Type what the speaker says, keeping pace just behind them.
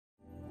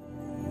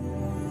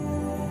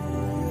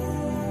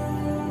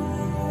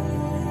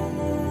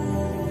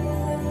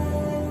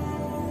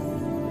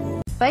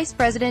Vice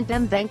President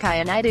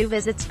Venkaiah Naidu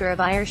visits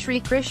Guruvayur Sri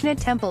Krishna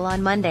Temple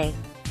on Monday.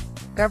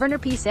 Governor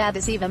P.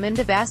 Sathasivam and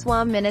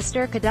Devaswom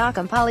Minister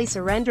Kadakampalli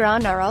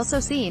Surendran are also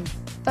seen.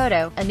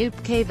 Photo, Anup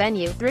K.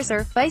 Venu,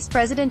 Thrissur, Vice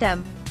President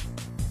M.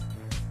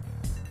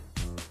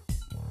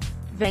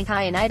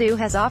 Venkaiah Naidu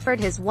has offered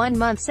his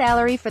 1-month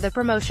salary for the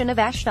promotion of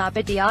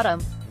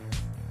Ashtapadhiyattam.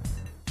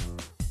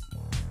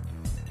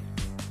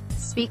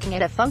 Speaking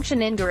at a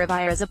function in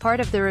Guruvayur as a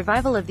part of the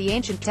revival of the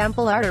ancient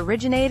temple art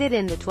originated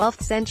in the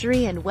 12th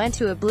century and went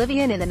to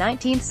oblivion in the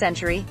 19th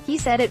century, he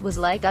said it was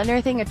like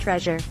unearthing a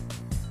treasure.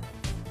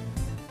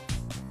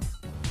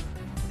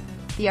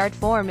 The art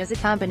form is a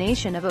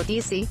combination of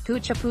Odissi,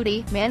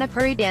 Kuchipudi,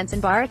 Manipuri dance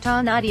and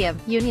Bharatanatyam.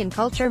 Union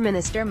Culture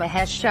Minister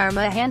Mahesh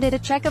Sharma handed a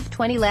cheque of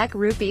 20 lakh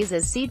rupees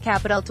as seed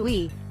capital to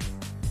E.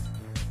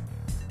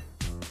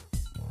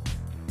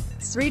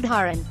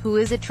 Surendran, who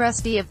is a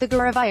trustee of the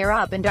Guruvayur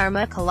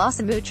Abhindharma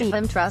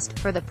Kalasamuchayam Trust,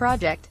 for the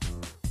project.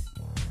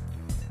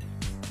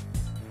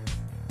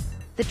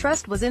 The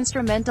trust was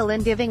instrumental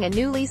in giving a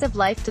new lease of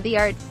life to the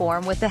art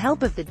form with the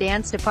help of the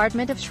dance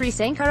department of Sri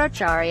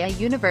Sankaracharya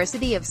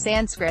University of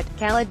Sanskrit,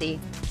 Kaladi.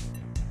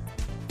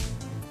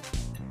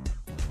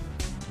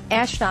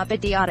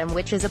 Ashtapadhiyattam,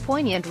 which is a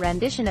poignant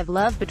rendition of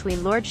love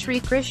between Lord Sri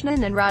Krishna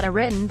and Radha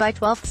written by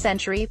 12th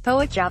century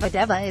poet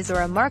Javadeva, is a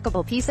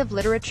remarkable piece of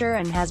literature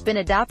and has been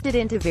adopted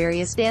into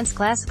various dance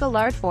classical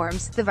art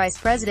forms, the vice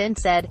president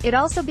said. It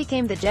also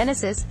became the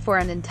genesis for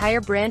an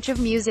entire branch of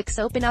music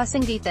Sopana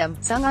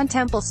Sangeetam, sung on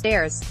temple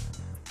stairs.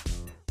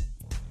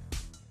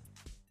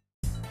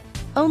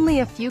 Only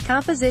a few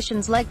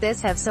compositions like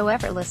this have so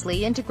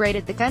effortlessly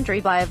integrated the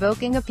country by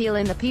evoking appeal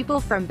in the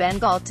people from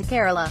Bengal to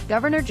Kerala.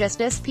 Governor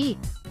Justice P.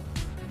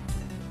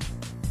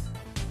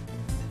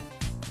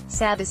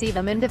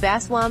 Sathasivam and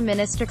Devaswom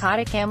Minister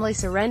Kadakampalli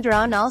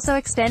Surendran also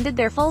extended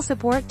their full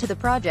support to the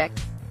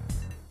project.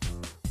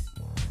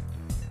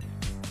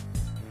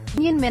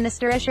 Union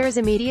Minister assures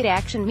immediate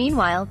action.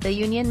 Meanwhile, the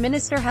Union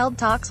Minister held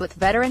talks with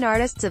veteran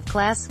artists of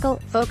classical,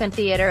 folk and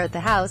theatre at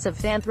the House of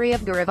Thantri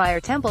of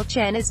Guruvayur Temple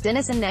Chanis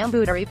Dinasan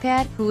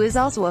Namboodiripad, who is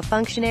also a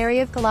functionary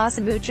of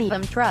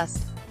Kalasamuchayam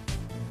Trust.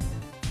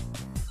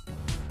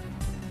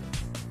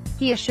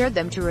 He assured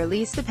them to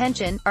release the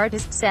pension,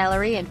 artist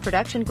salary and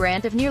production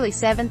grant of nearly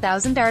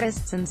 7,000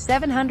 artists and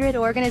 700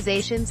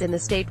 organizations in the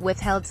state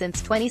withheld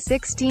since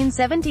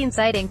 2016-17,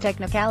 citing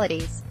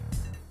technicalities.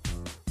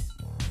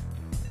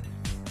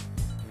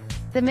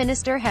 The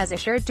minister has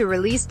assured to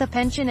release the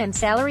pension and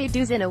salary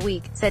dues in a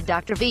week, said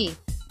Dr. V.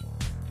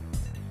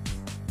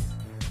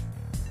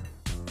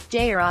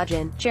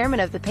 Jayarajan, chairman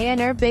of the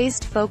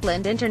Pioneer-based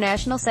Folkland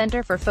International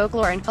Center for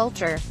Folklore and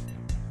Culture.